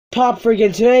Pop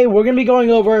Freaking. Today we're going to be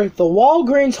going over the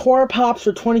Walgreens Horror Pops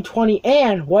for 2020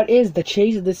 and what is the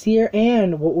chase of this year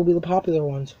and what will be the popular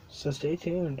ones. So stay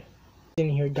tuned. In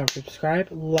here, don't forget to subscribe,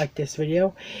 like this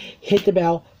video, hit the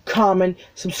bell, comment,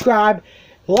 subscribe,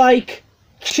 like,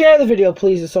 share the video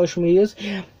please to social medias,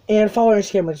 and follow our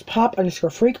Instagram. It's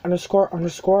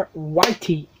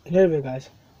pop_freak__YT. Enjoy the video, guys.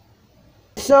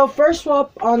 So first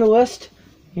up on the list,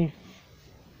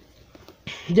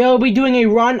 they'll be doing a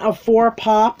run of 4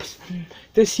 pops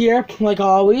this year, like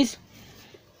always.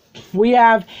 We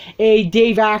have a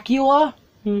Dave Acula,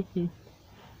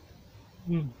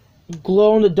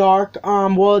 glow in the dark.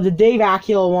 Well, the Dave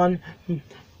Acula one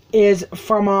is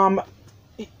from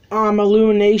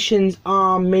Illumination's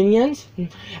Minions.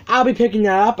 I'll be picking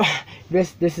that up.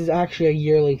 This is actually a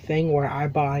yearly thing where I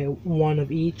buy one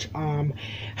of each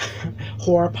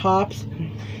horror pops.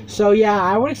 So yeah,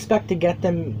 I would expect to get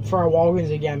them for our Walgreens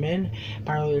to get them in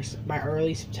by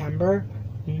early September.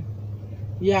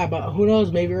 Yeah, but who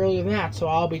knows? Maybe earlier than that. So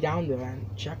I'll be down there and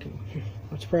checking.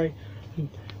 Let's pray.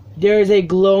 There is a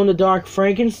glow-in-the-dark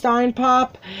Frankenstein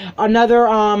pop. Another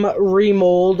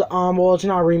remold. Well, it's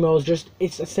not remold.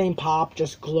 It's the same pop,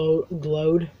 just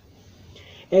glowed.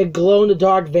 A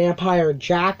glow-in-the-dark Vampire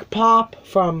Jack pop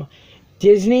from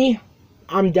Disney.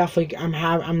 I'm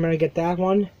gonna get that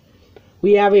one.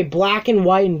 We have a black and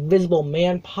white Invisible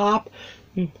Man pop.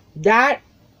 That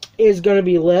is gonna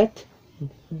be lit.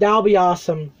 That'll be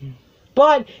awesome.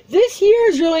 But this year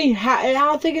is really, I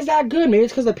don't think it's that good. Maybe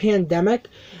it's because of the pandemic.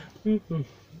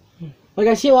 Like,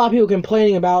 I see a lot of people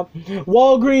complaining about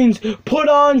Walgreens put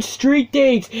on street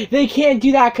dates. They can't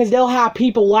do that because they'll have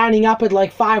people lining up at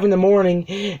like 5 in the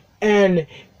morning. And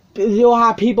they'll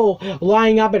have people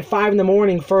lining up at 5 in the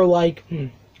morning for like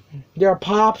their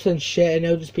pops and shit. And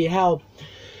it'll just be hell.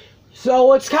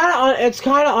 So it's kind of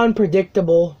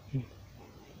unpredictable.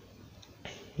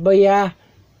 But yeah.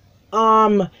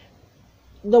 The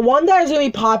one that is going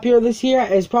to be popular this year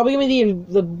is probably going to be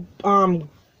the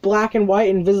black and white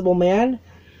Invisible Man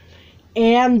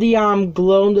and the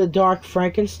glow-in-the-dark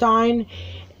Frankenstein.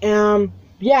 Yeah,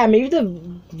 maybe the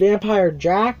Vampire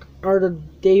Jack or the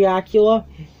Dave Acula.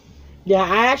 Yeah,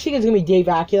 I actually think it's going to be Dave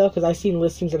Acula because I've seen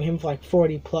listings of him for like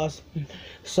 40+.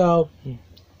 So,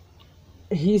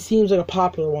 he seems like a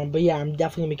popular one. But yeah, I'm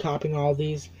definitely going to be copying all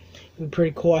these. It'd be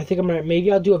pretty cool. I think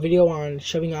maybe I'll do a video on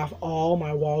showing off all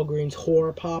my Walgreens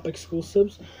Horror Pop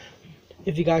exclusives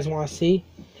if you guys want to see.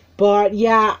 But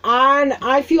yeah,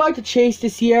 I feel like the chase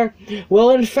this year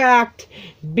will in fact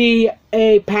be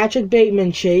a Patrick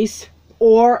Bateman chase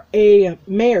or a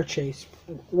Mayor chase.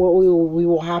 We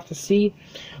will have to see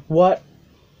what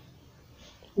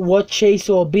chase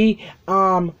it will be.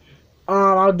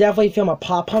 I'll definitely film a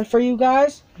pop hunt for you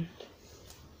guys.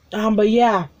 But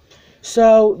yeah.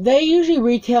 So, they usually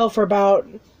retail for about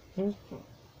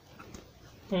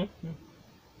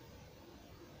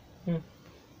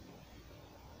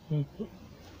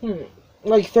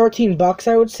like $13,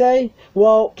 I would say.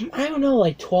 Well, I don't know,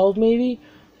 like 12 maybe.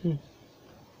 I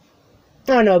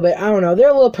don't know, but I don't know. They're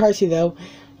a little pricey though.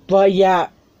 But yeah,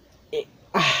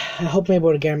 I hope I'm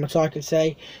able to get them. That's all I can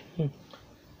say.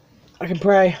 I can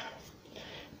pray.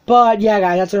 But yeah,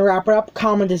 guys, that's gonna wrap it up.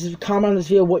 Comment on this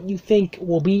video what you think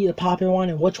will be the popular one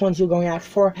and which ones you're going after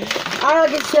for.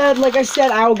 Like I said,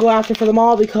 I will go after for them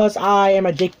all because I am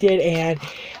addicted, and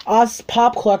us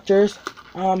pop collectors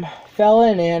fell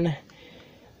in, and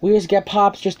we just get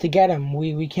pops just to get them.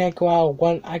 We can't go out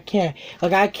I can't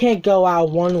go out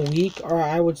 1 week, or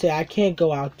I would say I can't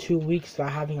go out 2 weeks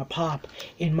without having a pop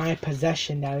in my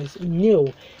possession that is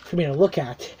new for me to look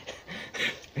at.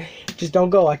 Just don't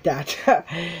go like that.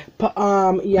 But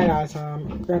yeah, guys,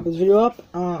 wrap this video up.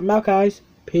 I'm out, guys.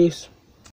 Peace.